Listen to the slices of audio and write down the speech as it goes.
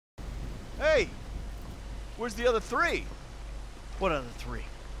Hey, where's the other three? What other three?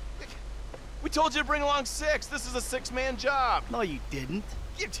 We told you to bring along 6. This is a 6-man job. No, you didn't.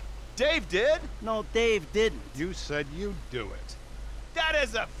 Dave did? No, Dave didn't. You said you'd do it. That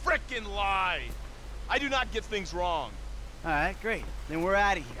is a frickin' lie. I do not get things wrong. All right, great. Then we're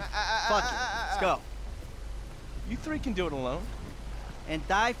out of here. Fuck it. Let's go. You 3 can do it alone. And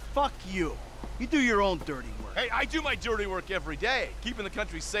fuck you. You do your own dirty work. Hey, I do my dirty work every day, keeping the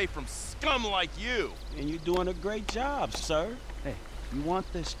country safe from scum like you. And you're doing a great job, sir. Hey, you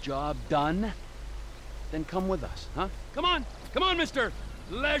want this job done? Then come with us, huh? Come on, Mr.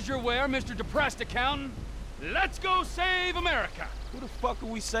 Leisureware, Mr. Depressed Accountant. Let's go save America. Who the fuck are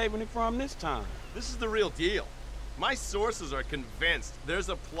we saving it from this time? This is the real deal. My sources are convinced there's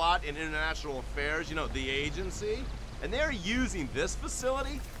a plot in international affairs, you know, the agency, and they're using this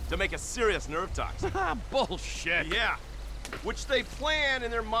facility to make a serious nerve toxin. Bullshit. Yeah. Which they plan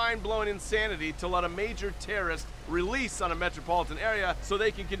in their mind-blowing insanity to let a major terrorist release on a metropolitan area so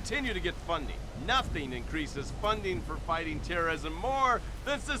they can continue to get funding. Nothing increases funding for fighting terrorism more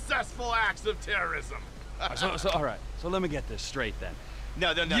than successful acts of terrorism. All right. So let me get this straight then.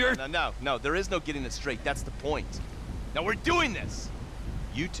 No, there is no getting it straight. That's the point. Now we're doing this.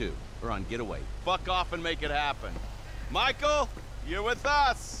 You 2 are on getaway. Fuck off and make it happen. Michael, you're with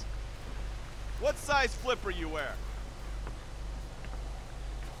us. What size flipper you wear?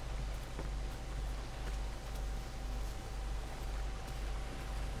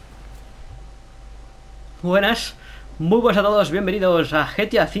 Buenas, muy buenas a todos, bienvenidos a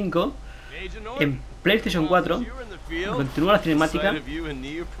GTA V en PlayStation 4. Continúa la cinemática.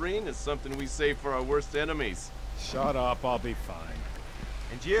 Shut up, I'll be fine.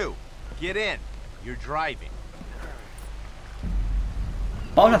 And you, get in. You're driving.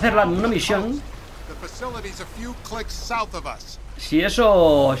 Vamos a hacer una misión. The facility's a few clicks south of us. Si aún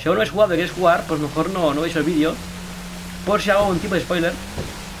no habéis jugado y queréis jugar, pues mejor no veis el vídeo. Por si hago un tipo de spoiler.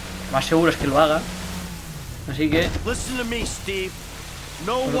 Más seguro es que lo haga. Así que vosotros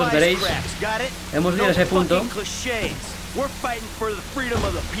veréis. Hemos llegado a ese punto.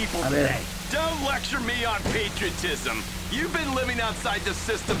 A ver. Don't lecture me on patriotism. You've been living outside the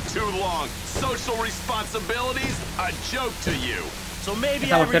system too long. Social responsibilities, a joke to you. So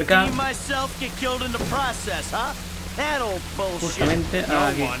maybe I redeem myself, get killed in the process, huh? That old bullshit.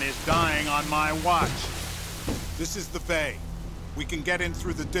 No one is dying on my watch. This is the bay. We can get in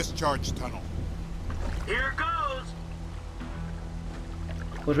through the discharge tunnel. Here goes.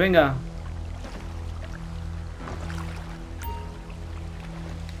 Pues venga.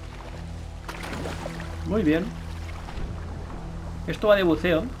 Muy bien. Esto va de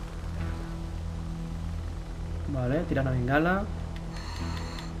buceo. Vale, tirar la bengala.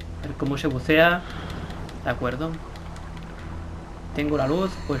 A ver cómo se bucea. De acuerdo. Tengo la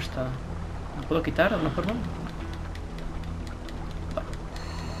luz puesta. ¿La puedo quitar de alguna forma?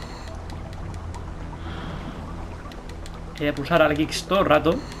 Voy a pulsar al X todo el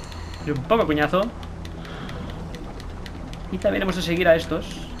rato. Es un poco coñazo. Y también hemos de seguir a estos.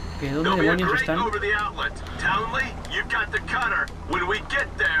 Que ¿dónde demonios están?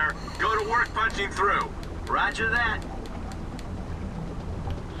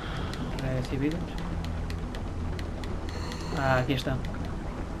 Recibidos. Aquí está.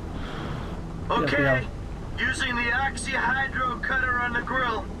 Cuidado. Using the oxyhydro cutter on the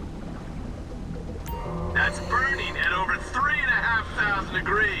grill. That's burning at over 3,500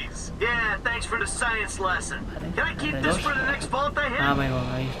 degrees. Yeah, thanks for the science lesson. Can I keep this for the next vault I hit? Amigo,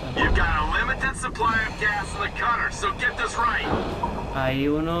 ahí está. You've got a limited supply of gas in the cutter, so get this right. Ahí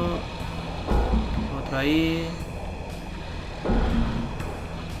uno. Otro ahí.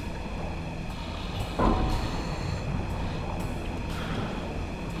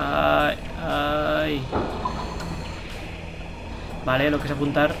 Ay, ay. Vale, lo que es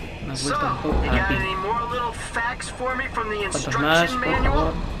apuntar. Me cuesta un poco. Aquí. ¿Cuántos más, por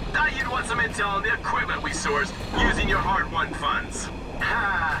favor?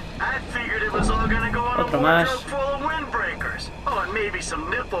 Otro más.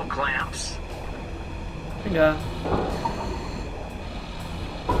 Venga.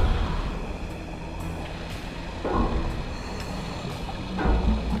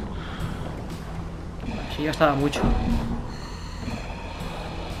 Así ya estaba mucho.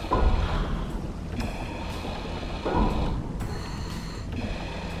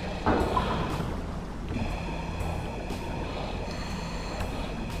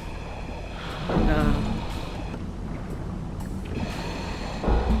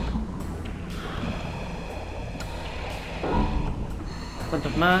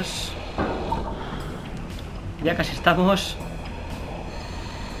 ¿Cuántos más? Ya casi estamos.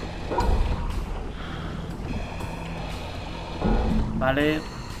 Vale.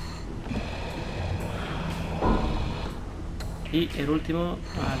 Y el último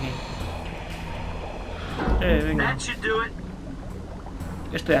aquí. Venga. That should do it.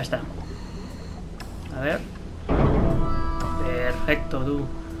 Esto ya está. A ver. Perfecto, tú.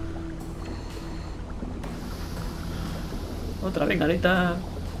 Otra bengalita.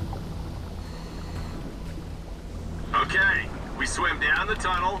 Okay, we swim down the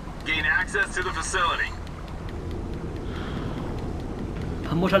tunnel, gain access to the facility.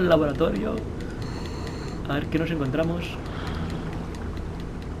 Vamos al laboratorio. A ver qué nos encontramos.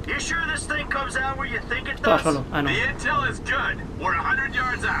 You sure this thing comes out where you think it Estaba does? solo. Ah, no. The intel is good. We're 100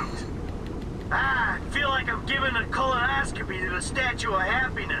 yards out. I feel like I'm giving a colonoscopy to the Statue of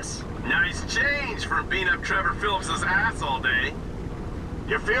Happiness. Nice change from beating up Trevor Phillips's ass all day.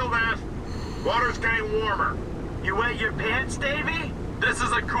 You feel that? Water's getting warmer. You wet your pants, Davey? This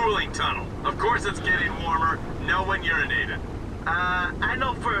is a cooling tunnel. Of course it's getting warmer. No one urinated. I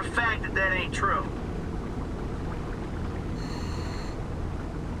know for a fact that that ain't true.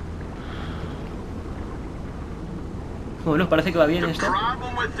 Bueno, parece que va bien The esto.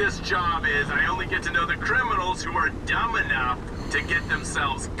 problem with this job is I only get to know the criminals who are dumb enough to get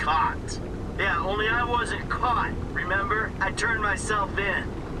themselves caught. Yeah, only I wasn't caught, remember? I turned myself in.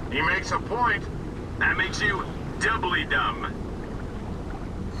 He makes a point. That makes you doubly dumb.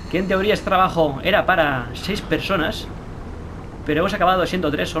 Que en teoría este trabajo era para 6 personas, pero hemos acabado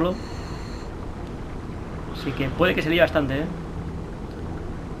siendo 3 solo. Así que puede que se líe bastante, ¿eh?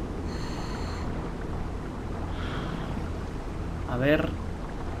 A ver.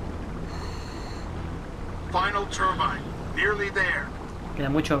 Final turbine. Nearly there. ¿Queda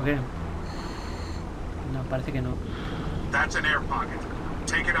mucho o qué? No, parece que no. That's an air pocket.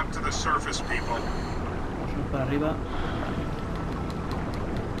 Take it up to the surface, people. Vamos para arriba.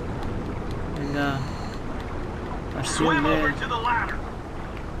 Venga. Swim over Asciende. to the ladder.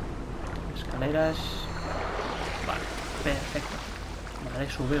 Escaleras. Vale, perfecto. Vale,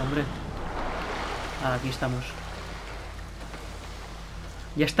 sube, hombre. Aquí estamos.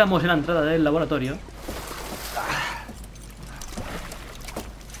 Ya estamos en la entrada del laboratorio.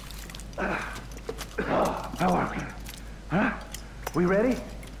 How are we? Huh? We ready?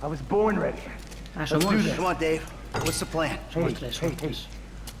 I was born ready. Somos. Come on, Dave. What's the plan? Somos tres, somos tres.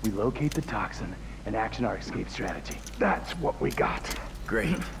 We locate the toxin and action our escape strategy. That's what we got.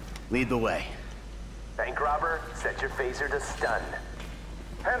 Great. Lead the way. Bank robber, set your phaser to stun.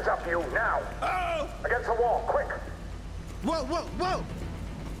 Hands up, you, now! Oh! Against the wall, quick! Whoa, whoa, whoa!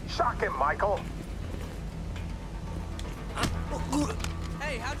 Shock him, Michael!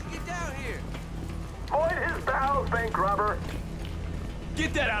 Hey, how'd you get down here? Void his bows, bank robber!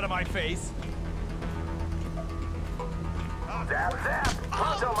 Get that out of my face! Zap, zap!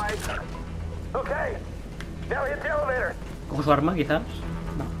 Pronto, Mike! Okay, now hit the elevator! ¿Cojo su arma, quizás?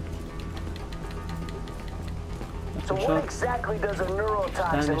 No. So what exactly does a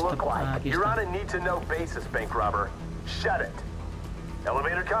neurotoxin look like? Aquí You're está. on a need-to-know basis, bank robber. Shut it.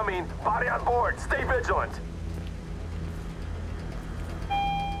 Elevator coming. Body on board. Stay vigilant.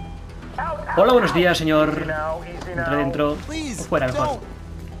 Hola, buenos días, señor. Easy now, easy Entra now. dentro. Please, O fuera, mejor. don't.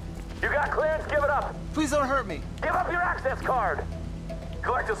 You got clearance? Give it up! Please don't hurt me. Give up your access card!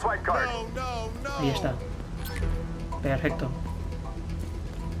 Collect a swipe card. No, no, no! Ahí está. Perfecto.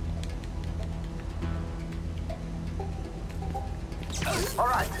 All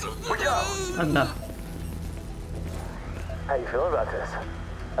right, we go. Anda. How you feeling about this?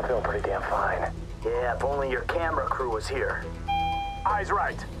 I'm feeling pretty damn fine. Yeah, if only your camera crew was here. Eyes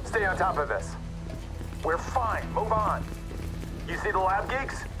right. Stay on top of this. We're fine. Move on. You see the lab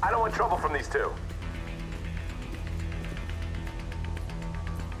geeks? I don't want trouble from these two.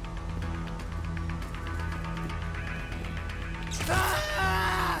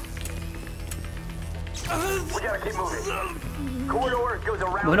 We gotta keep moving. Corridor goes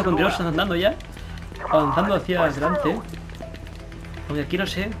around Bueno, to the continuamos left. andando ya. Avanzando hacia adelante. Aunque aquí no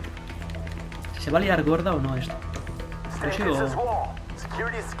sé si se va a liar gorda o no esto. Yo Stay against this sigo... wall.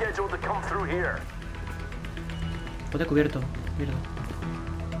 Security is scheduled to come through here. Bote cubierto. Mierda.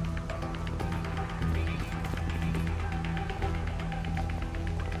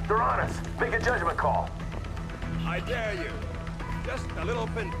 They're on us. Make a judgment call. I dare you. Just a little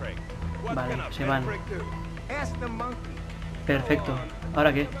pinprick. What Vale, can a se van. pinprick do? Ask the monkey. Perfecto.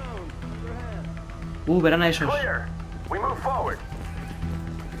 ¿Ahora qué? Verán a esos. Clear. We move forward.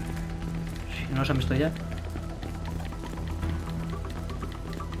 Si no los han visto ya.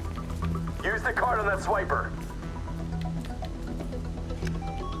 Use the card on that swiper.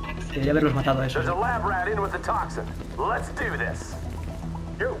 Debería haberlos matado a esos. There's a lab rat in with the toxin. Let's do this.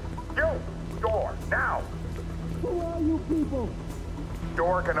 You! Door! Now! Who are you people?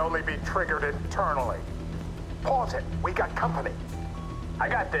 Door can only be triggered internally. Pause it. We got company. I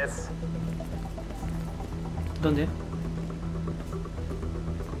got this. ¿Dónde?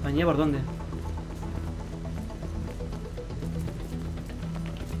 ¿Bañé por dónde?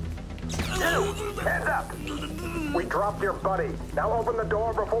 Hands up! We dropped your buddy. Now open the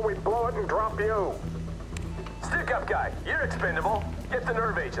door before we blow it and drop you. Stick up, guy. You're expendable. Get the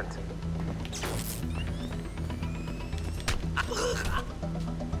nerve agent.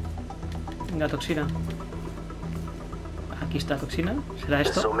 La toxina. Aquí está la toxina. ¿Será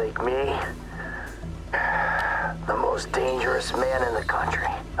esto? This'll make me the most dangerous man in the country.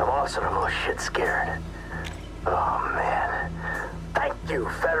 I'm also the most shit scared. Oh man. Thank you,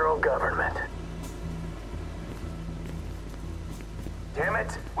 federal government. Damn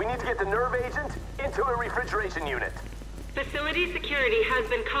it! We need to get the nerve agent into a refrigeration unit. Facility security has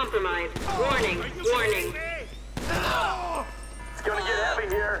been compromised. Warning, warning. It's gonna get heavy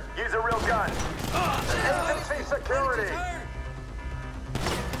here. Use a real gun. Agency security!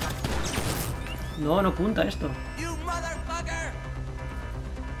 No, no punta esto. You motherfucker!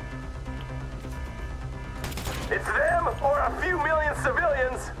 It's them or a few million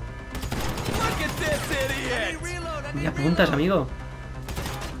civilians. Look at this idiot! Reload, I need Ya apuntas, amigo.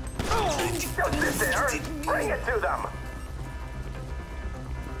 Just sit there. Bring it to them.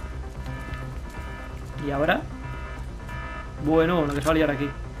 ¿Y ahora? Bueno, lo que se va a liar aquí.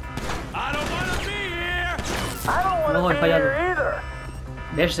 I don't wanna be here! I don't want No, to he be fallado. here either.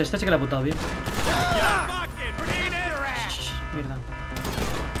 ¿Ves? Esta sí que la ha apuntado bien. Fucking beat it! Shh, mierda.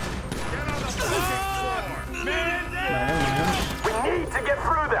 Man Vale, vámonos. We need to get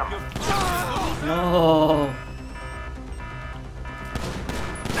through them. No.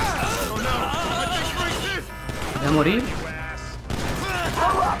 ¿Voy a morir? Move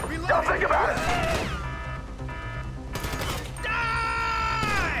up. Don't think about it.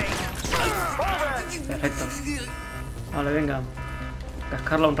 Perfecto. Vale, venga.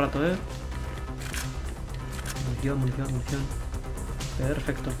 Cascarla un rato, ¿eh? Munición, munición, munición.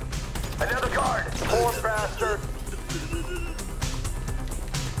 Perfecto. Another guard. Poor bastard.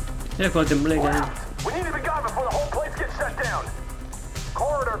 Mira con el temblé que hay. We need to be gone before the whole place gets shut down.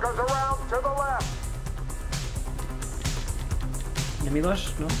 Corridor goes around to the left.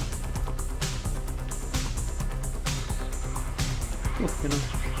 ¿Enemigos? ¿No? Uf, que no.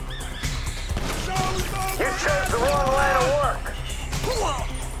 You chose the wrong line of work.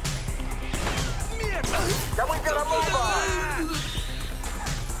 Then we gotta move on.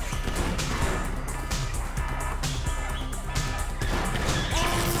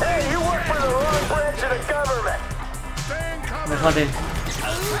 Hey, you work for the wrong branch of the government. Déjate.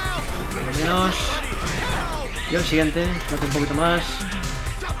 Al menos. Y el siguiente, mate un poquito más.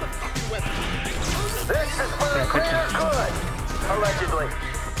 This is for the greater good. Allegedly.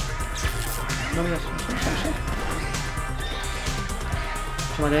 No veas.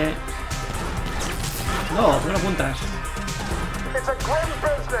 Súmate. No, no lo apuntas. It's a grim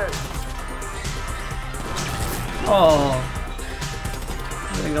business. Oh.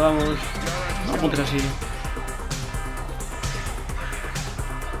 Venga, vamos. No apuntes así.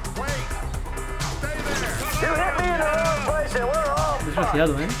 You hit me in the wrong place and we're all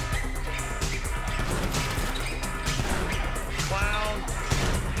Desgraciado, ¿eh?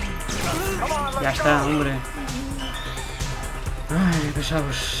 Ya está, hombre. Ay,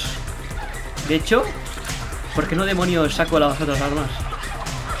 pesados. De hecho, ¿por qué no demonios saco las otras armas?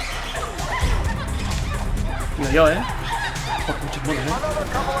 Digo yo, ¿eh? Oh, muchos modos,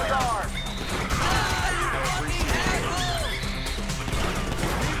 ¿eh?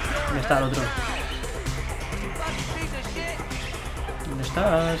 ¿Dónde está el otro? ¿Dónde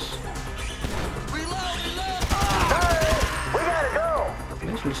estás? We gotta go.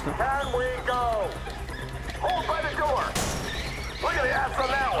 ¿Ves? Listo. Can we go? Hold by the door. Look at the ass on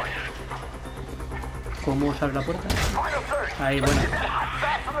that one. ¿Cómo usar la puerta? Final search. Ahí, bueno.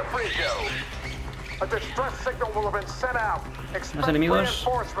 Fast from the free show. A distress signal will have been sent out. Expect Más enemigos.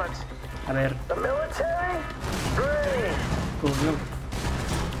 reinforcements. A ver. The military? Great. Pues no.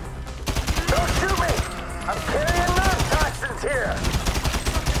 Don't shoot me. I'm carrying nerve toxins here.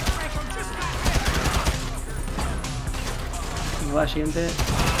 Va, siguiente.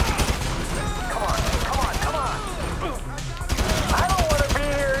 Come on, come on, come on. I don't want to be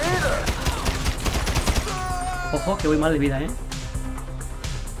here either. Ojo, que voy mal de vida, ¿eh?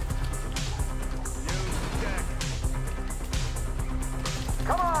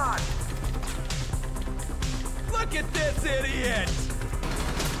 Come on. Look at this idiot!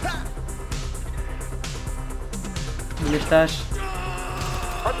 ¿Dónde estás?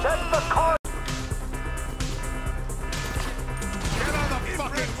 Protect the car.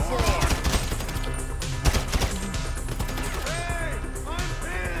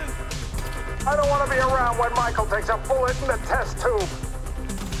 Michael takes a bullet in the test tube.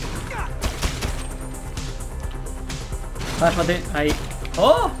 Pásate, ahí.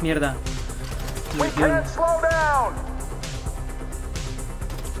 ¡Oh! Mierda. We can't slow down.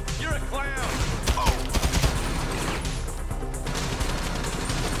 You're a clown.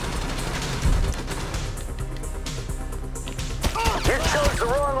 You chose the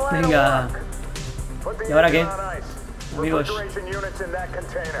wrong line of Venga. work. Put the ¿Y ahora engine qué? on ice. Amigos. Refrigeration units in that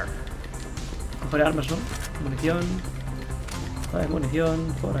container. Coger armas, ¿no? Munición. Vale,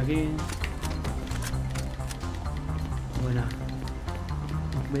 munición. Por aquí. Buena.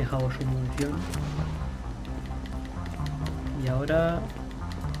 Aquí me he dejado su munición. Y ahora...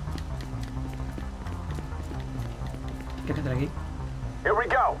 ¿Qué hacer aquí? Here we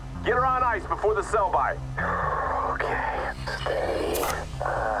go. Get her on ice before the sell-by. Okay, steady.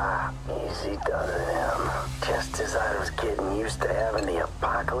 Easy does him. Just as I was getting used to having the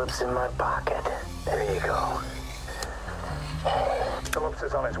apocalypse in my pocket. There you go. Phillips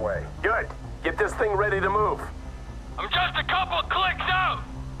is on his way. Good. Get this thing ready to move. I'm just a couple clicks out.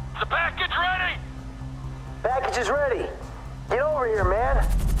 Is the package ready? Package is ready. Get over here, man.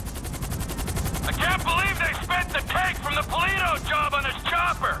 I can't believe they spent the tank from the Polito job on this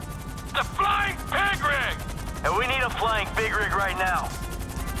chopper. The flying pig rig. And we need a flying pig rig right now.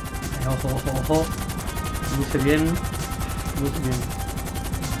 Ojo, ojo, ojo. Luce bien. Luce bien.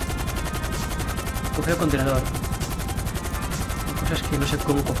 Coger el contenedor. Hay cosas que no sé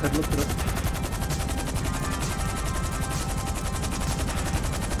cómo cogerlo, pero...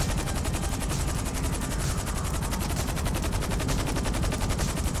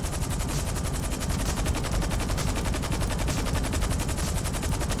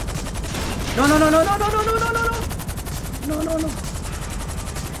 No, no, no, no, no, no, no, no, no, no, no. No, no, no.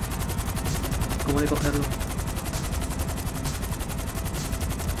 ¿Cómo de cogerlo?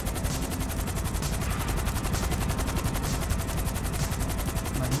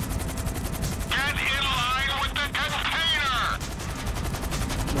 Vale. Get in line with the container.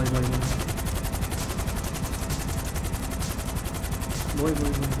 Voy, voy, voy. Voy,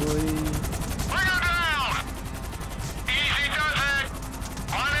 voy, voy, voy. Bring her down. Easy does it.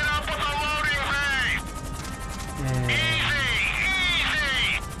 Line it up with the loading bay. Easy,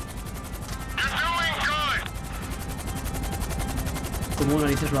 easy. You're doing good. ¿Cómo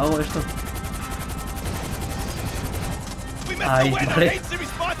narices lo hago esto? We missed Ay, the window. vale. Agency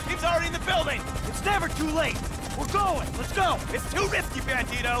response team's already in the building. It's never too late. We're going. Let's go. It's too risky,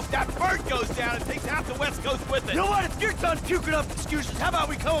 Bandito. That bird goes down and takes half the West Coast with it. You know what? If you're done puking up excuses, how about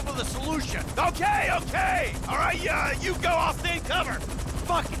we come up with a solution? Okay, okay. All right, you go. I'll stay in cover.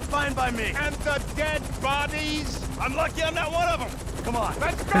 Fuck it. Fine by me. And the dead bodies? I'm lucky I'm not one of them. Come on.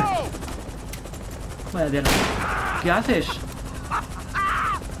 Let's go. Vaya Diana. ¿Qué haces?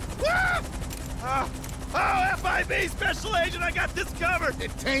 Oh, FIB Special Agent, I got this covered.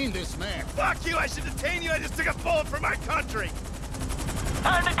 Detain this man. Fuck you, I should detain you. I just took a bullet for my country.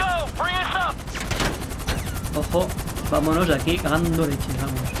 Time to go. Bring us up. Ojo, vámonos de aquí cagando leche,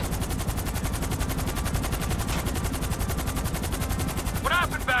 vamos. What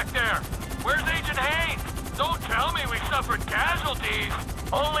happened back there? Where's Agent Haynes? Don't tell me we suffered casualties.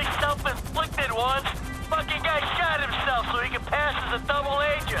 Only self-inflicted ones. Fucking guy shot himself so he could pass as a double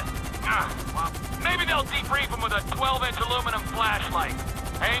agent. Well, maybe they'll debrief him with a 12-inch aluminum flashlight.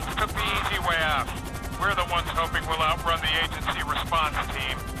 Haynes took the easy way out. We're the ones hoping we'll outrun the agency response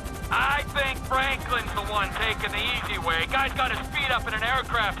team. I think Franklin's the one taking the easy way. Guy's got his feet up in an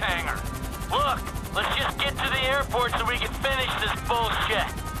aircraft hangar. Look, let's just get to the airport so we can finish this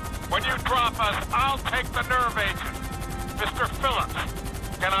bullshit. When you drop us, I'll take the nerve agent. Mr. Phillips,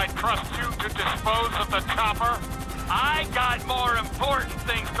 can I trust you to dispose of the chopper? I got more important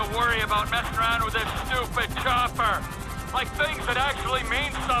things to worry about messing around with this stupid chopper. Like things that actually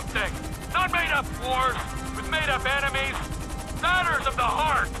mean something. Not made up wars with made up enemies. Matters of the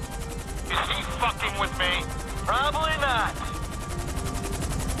heart. Is he fucking with me? Probably not.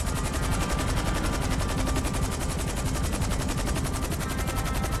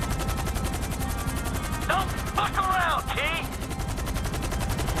 Don't fuck around, T.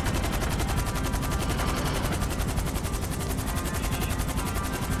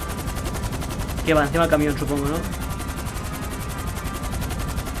 Que va encima del camión, supongo, ¿no?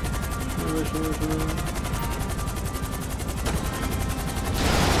 Sube, sube, sube.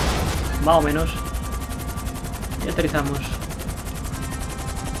 Más o menos. Y aterrizamos.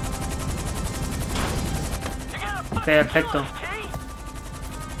 Perfecto.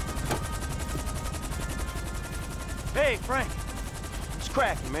 Hey, Frank. It's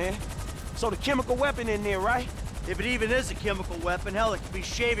cracking, man. So the chemical weapon in there, right? If it even is a chemical weapon, hell, it could be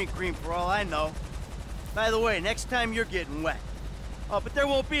shaving cream for all I know. By the way, next time you're getting wet. Oh, but there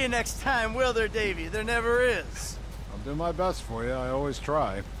won't be a next time, will there, Davey? There never is. I'll do my best for you. I always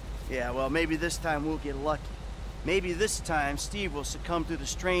try. Yeah, well, maybe this time we'll get lucky. Maybe this time Steve will succumb to the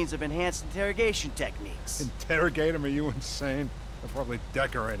strains of enhanced interrogation techniques. Interrogate him? Are you insane? They're probably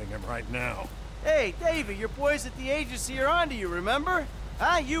decorating him right now. Hey, Davey, your boys at the agency are onto you, remember?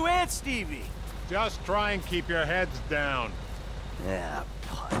 Huh? You and Stevie. Just try and keep your heads down. Yeah,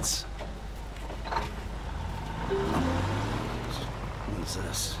 putz. What's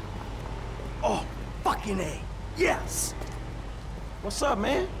this? Oh, fucking A. Yes! What's up,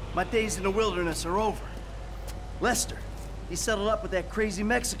 man? My days in the wilderness are over. Lester, he settled up with that crazy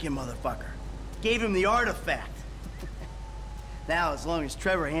Mexican motherfucker. Gave him the artifact. Now, as long as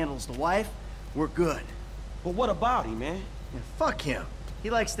Trevor handles the wife, we're good. But what about him, man? Yeah, fuck him. He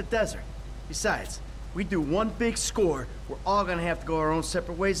likes the desert. Besides, we do one big score, we're all gonna have to go our own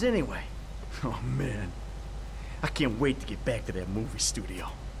separate ways anyway. Oh, man. I can't wait to get back to that movie studio.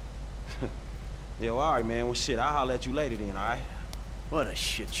 Yo, all right, man. Well, shit, I'll holler at you later then, all right? What a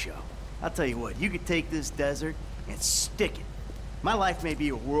shit show. I'll tell you what, you could take this desert and stick it. My life may be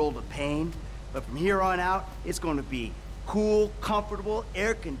a world of pain, but from here on out, it's gonna be cool, comfortable,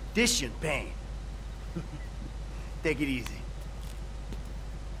 air-conditioned pain. Take it easy.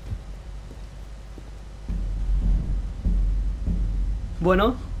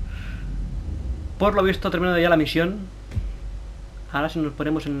 Bueno, por lo visto ha terminado ya la misión. Ahora si nos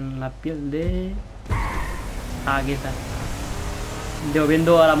ponemos en la piel de... aquí está.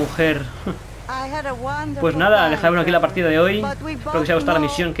 Devolviendo a la mujer. Pues nada, dejaremos aquí la partida de hoy. Espero que os haya gustado la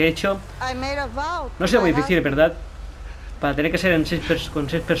misión que he hecho. No ha sido muy difícil, ¿verdad? Para tener que ser con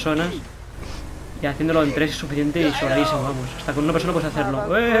 6 personas. Y haciéndolo en 3 es suficiente y sobradísimo, vamos. Hasta con una persona puedes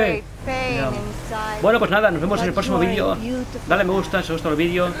hacerlo. ¡Eh! Bueno, pues nada, nos vemos en el próximo vídeo. Dale me gusta si os gusta el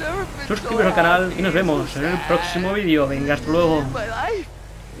vídeo. Suscribiros al canal y nos vemos en el próximo vídeo. Venga, hasta luego.